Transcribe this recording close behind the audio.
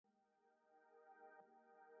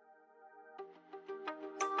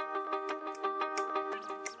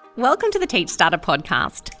Welcome to the Teach Starter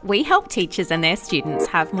podcast. We help teachers and their students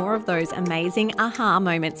have more of those amazing aha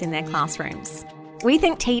moments in their classrooms. We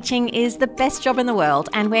think teaching is the best job in the world,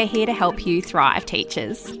 and we're here to help you thrive,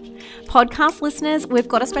 teachers. Podcast listeners, we've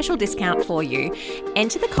got a special discount for you.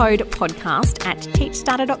 Enter the code podcast at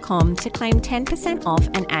teachstarter.com to claim 10% off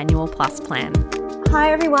an annual plus plan.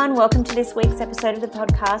 Hi everyone, welcome to this week's episode of the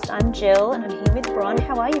podcast. I'm Jill and I'm here with Bron.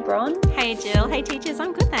 How are you, Bron? Hey Jill, hey teachers,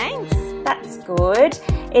 I'm good, thanks. That's good.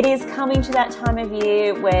 It is coming to that time of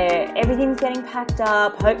year where everything's getting packed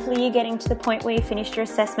up. Hopefully you're getting to the point where you finished your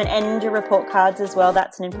assessment and your report cards as well.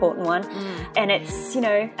 That's an important one. And it's,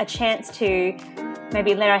 a chance to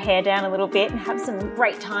maybe let our hair down a little bit and have some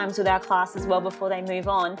great times with our class as well before they move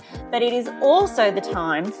on. But it is also the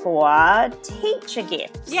time for teacher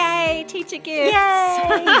gifts. Yay, teacher gifts.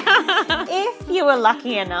 Yay! If you were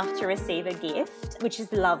lucky enough to receive a gift, which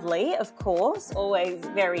is lovely, of course, always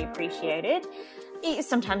very appreciated,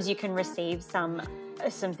 sometimes you can receive some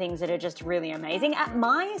things that are just really amazing. At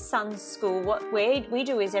my son's school, what we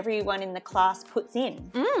do is everyone in the class puts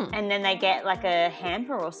in and then they get like a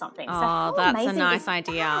hamper or something. Oh, that's a nice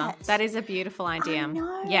idea. That is a beautiful idea. I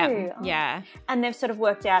know. Yeah. And they've sort of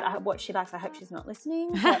worked out what she likes. I hope she's not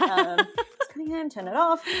listening. But, it's coming home, turn it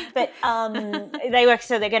off. But they work,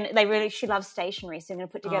 so she loves stationery, so they're going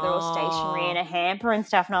to put together all stationery in a hamper and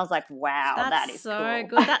stuff. And I was like, wow, that is so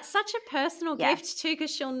cool. good. That's such a personal gift too, because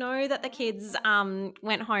she'll know that the kids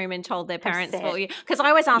went home and told their parents for you. Because I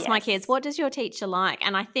always ask my kids, what does your teacher like?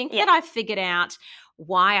 And I think that I've figured out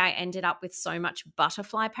why I ended up with so much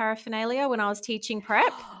butterfly paraphernalia when I was teaching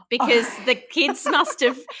prep, because the kids must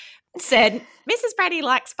have said, Mrs. Brady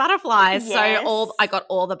likes butterflies. Yes. So I got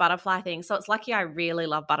all the butterfly things. So it's lucky I really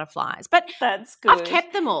love butterflies. But that's good. I've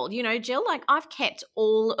kept them all, Jill, I've kept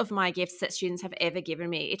all of my gifts that students have ever given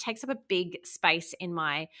me. It takes up a big space in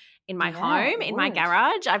my home, in my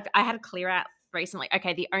garage. I had to clear out recently.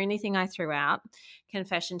 Okay, the only thing I threw out,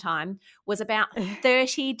 confession time, was about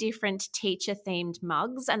 30 different teacher-themed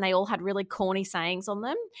mugs, and they all had really corny sayings on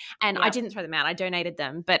them. And I didn't throw them out. I donated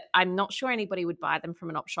them, but I'm not sure anybody would buy them from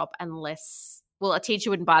an op shop unless – well, a teacher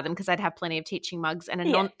wouldn't buy them because they'd have plenty of teaching mugs, and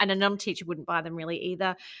a non-teacher wouldn't buy them really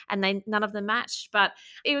either, and none of them matched. But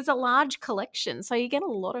it was a large collection, so you get a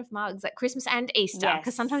lot of mugs at Christmas and Easter,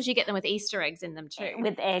 because sometimes you get them with Easter eggs in them too.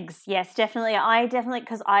 With eggs, yes, definitely.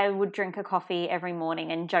 Because I would drink a coffee every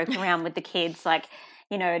morning and joke around with the kids,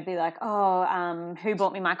 it'd be like, who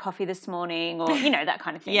bought me my coffee this morning, or, that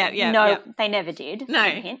kind of thing. They never did. No,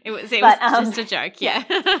 it was just a joke,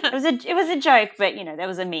 It was a joke, but, there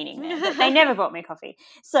was a meaning there. But they never bought me coffee.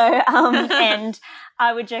 So, and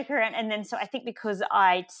I would joke around. And then, so I think because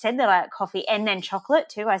I said that I like coffee and then chocolate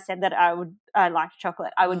too, I said that I liked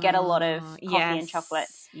chocolate, I would get a lot of coffee and chocolate,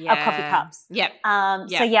 coffee cups. Yep. So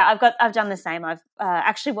I've done the same. I've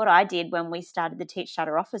actually, what I did when we started the Teach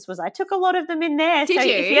Starter office was I took a lot of them in there. Did you?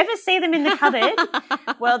 If you ever see them in the cupboard,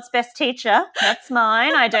 World's Best Teacher, that's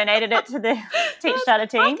mine. I donated it to the Teach Starter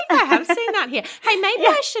team. I think I have seen that here. Hey, maybe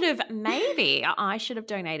I should have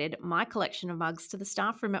donated my collection of mugs to the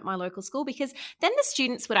staff room at my local school, because then the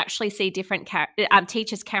students would actually see different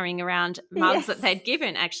teachers carrying around mugs that they'd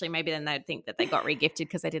given. Actually, maybe then they'd think that they got regifted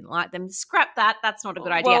because they didn't like them. Scrap that. That's not a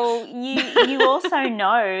good idea. Well, you also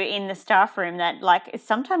know in the staff room that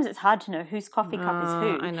sometimes it's hard to know whose coffee cup is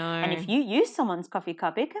who. I know. And if you use someone's coffee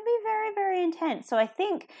cup, it can be very, very intense. So I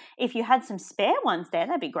think if you had some spare ones there,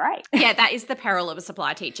 that'd be great. Yeah, that is the peril of a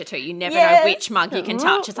supply teacher too. You never know which mug you can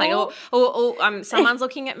touch. It's like, someone's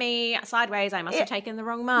looking at me sideways. I must have taken the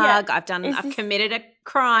wrong mug. I've committed a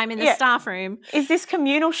crime in the staff room. Is this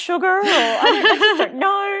communal sugar? Or I just don't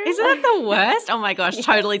know. Isn't that the worst? Oh my gosh,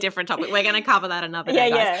 totally different topic. We're going to cover that another day,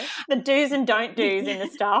 guys. The do's and don't do's in the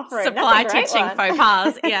staff room. Supply teaching faux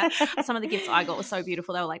pas. Yeah. Some of the gifts I got were so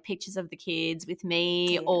beautiful. They were like pictures of the kids with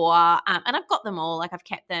me, or and I've got them all. I've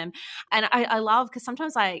kept them, and I love, because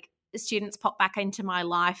sometimes students pop back into my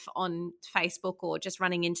life on Facebook or just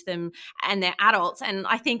running into them, and they're adults, and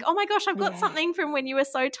I think, oh my gosh, I've got something from when you were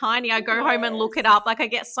so tiny. I go home and look it up. I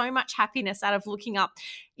get so much happiness out of looking up,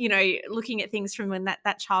 looking at things from when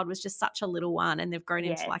that child was just such a little one, and they've grown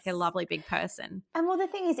into a lovely big person. And well, the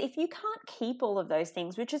thing is, if you can't keep all of those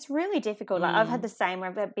things, which is really difficult, I've had the same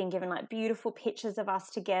where I've been given beautiful pictures of us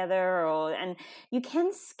together, and you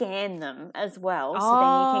can scan them as well, so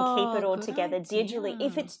then you can keep it all together digitally.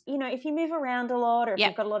 If it's, if you move around a lot, or if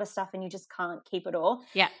you've got a lot of stuff and you just can't keep it all.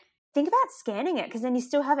 Yeah. think about scanning it, because then you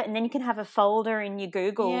still have it, and then you can have a folder in your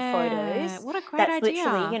Google Photos. What a great idea.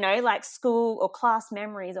 That's literally, like school or class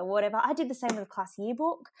memories or whatever. I did the same with a class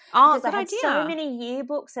yearbook. Oh, because I had so many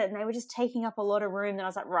yearbooks and they were just taking up a lot of room that I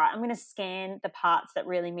was like, right, I'm going to scan the parts that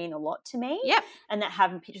really mean a lot to me. Yep. And that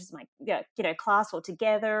have pictures of my class all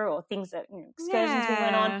together, or things that excursions we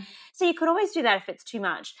went on. So you could always do that if it's too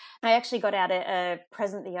much. I actually got out a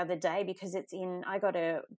present the other day, because I got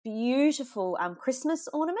a beautiful Christmas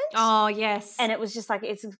ornament. Oh, yes. And it was just like,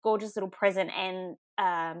 it's a gorgeous little present. And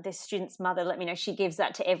the student's mother let me know she gives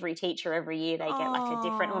that to every teacher every year. They get like a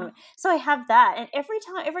different ornament. So I have that. And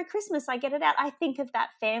every Christmas I get it out, I think of that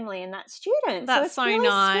family and that student. That's so really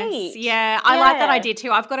nice. sweet. Yeah, I like that idea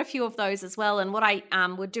too. I've got a few of those as well. And what I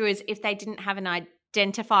would do is, if they didn't have an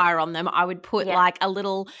identifier on them, I would put like a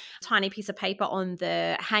little tiny piece of paper on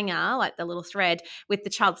the hanger, like the little thread with the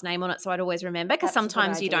child's name on it, so I'd always remember, because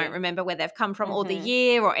sometimes you don't remember where they've come from or the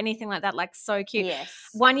year or anything like that. Like, so cute. Yes.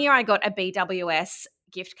 One year I got a BWS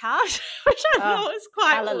gift card, which I thought was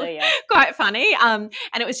quite funny. And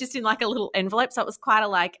it was just in like a little envelope, so it was quite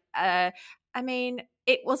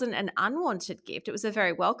it wasn't an unwanted gift. It was a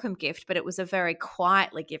very welcome gift, but it was a very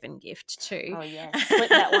quietly given gift too. Oh, yeah. Slip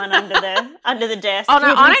that one under the desk. Oh,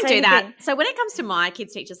 no, I don't do that. So when it comes to my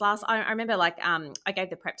kids' teachers, I remember I gave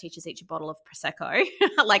the prep teachers each a bottle of Prosecco,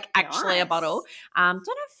 like actually a bottle. Don't know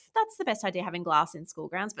if that's the best idea, having glass in school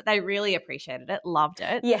grounds, but they really appreciated it, loved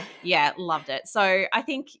it. Yeah, loved it. So I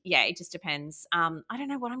think, it just depends. I don't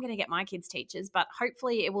know what I'm going to get my kids' teachers, but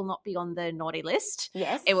hopefully it will not be on the naughty list.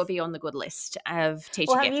 Yes. It will be on the good list of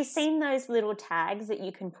teacher gifts. Have you seen those little tags that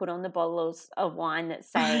you can put on the bottles of wine that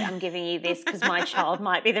say, I'm giving you this because my child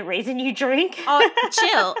might be the reason you drink? Oh,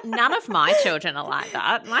 chill. None of my children are like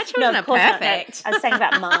that. My children are perfect. No. I was saying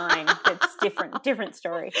about mine. It's different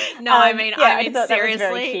story. No, I mean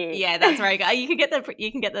seriously. Yeah, that's very good. You can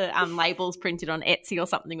get the labels printed on Etsy or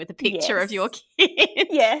something with a picture of your kid.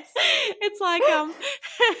 Yes. It's like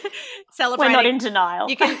celebrating. We're not in denial.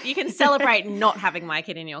 You can celebrate not having my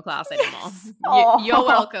kid in your class anymore. You're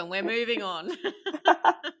welcome. We're moving on.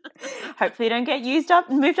 Hopefully you don't get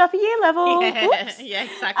moved up a year level. Yeah,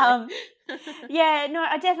 exactly.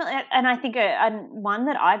 I definitely, and I think one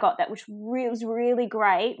that I got that was really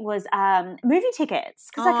great was movie tickets,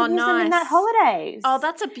 because I could use them in that holidays. Oh,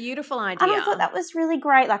 that's a beautiful idea. And I thought that was really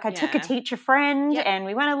great. Like, I took a teacher friend and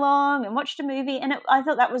we went along and watched a movie, and I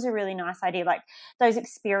thought that was a really nice idea. Like, those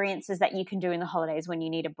experiences that you can do in the holidays when you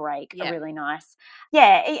need a break are really nice.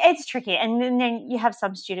 Yeah, it's tricky. And then you have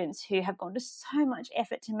some students who have gone to so much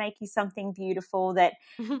effort to make you something beautiful that,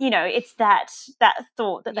 it's that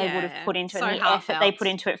thought that they would have put into it, and the effort they put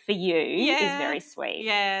into it for you is very sweet.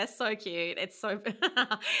 Yeah, so cute. It's so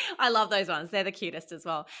I love those ones. They're the cutest as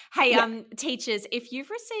well. Hey, teachers, if you've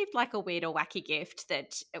received like a weird or wacky gift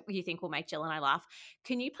that you think will make Jill and I laugh,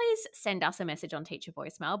 can you please send us a message on Teacher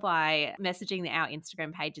Voicemail by messaging our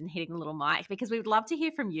Instagram page and hitting the little mic, because we would love to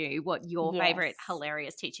hear from you what your favorite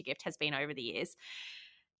hilarious teacher gift has been over the years.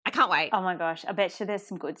 I can't wait. Oh, my gosh. I bet you there's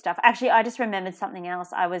some good stuff. Actually, I just remembered something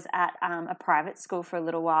else. I was at a private school for a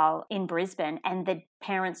little while in Brisbane, and the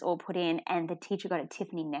parents all put in, and the teacher got a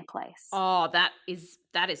Tiffany necklace. Oh, that is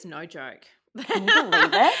no joke. Can you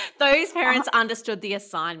believe it? Those parents understood the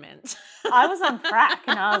assignment. I was on crack,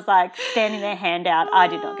 and I was like standing there, hand out. I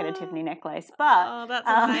did not get a Tiffany necklace, but that's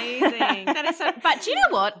amazing. That is so. But do you know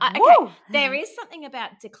what? There is something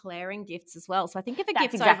about declaring gifts as well. So I think if a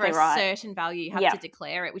gift's over a certain value, you have to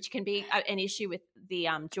declare it, which can be an issue with the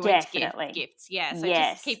joint gifts. Yeah, so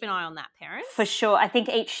just keep an eye on that, parents. For sure. I think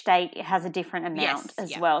each state has a different amount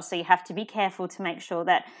as well. So you have to be careful to make sure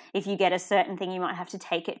that if you get a certain thing, you might have to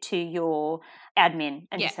take it to your admin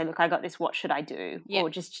and just say, look, I got this, what should I do? Or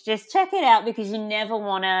just check it out, because you never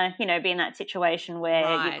want to, be in that situation where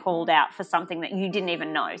you're called out for something that you didn't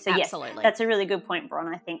even know. So absolutely. Yes, that's a really good point, Bron.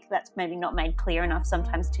 I think that's maybe not made clear enough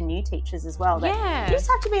sometimes to new teachers as well. That you just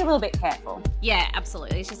have to be a little bit careful. Yeah,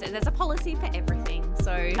 absolutely. It's just, there's a policy for everything.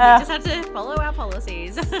 So you just have to follow our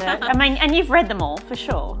policies. And you've read them all for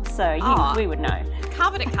sure. So we would know.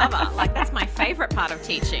 Cover to cover. Like, that's my favourite part of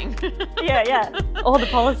teaching. Yeah. All the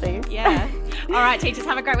policies. Yeah. All right, teachers,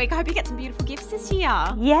 have a great week. I hope you get some beautiful gifts this year.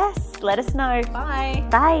 Yes, let us know. Bye.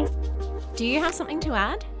 Bye. Do you have something to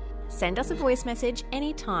add? Send us a voice message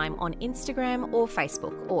anytime on Instagram or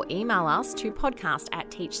Facebook, or email us to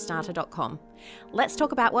podcast@teachstarter.com. Let's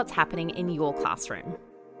talk about what's happening in your classroom.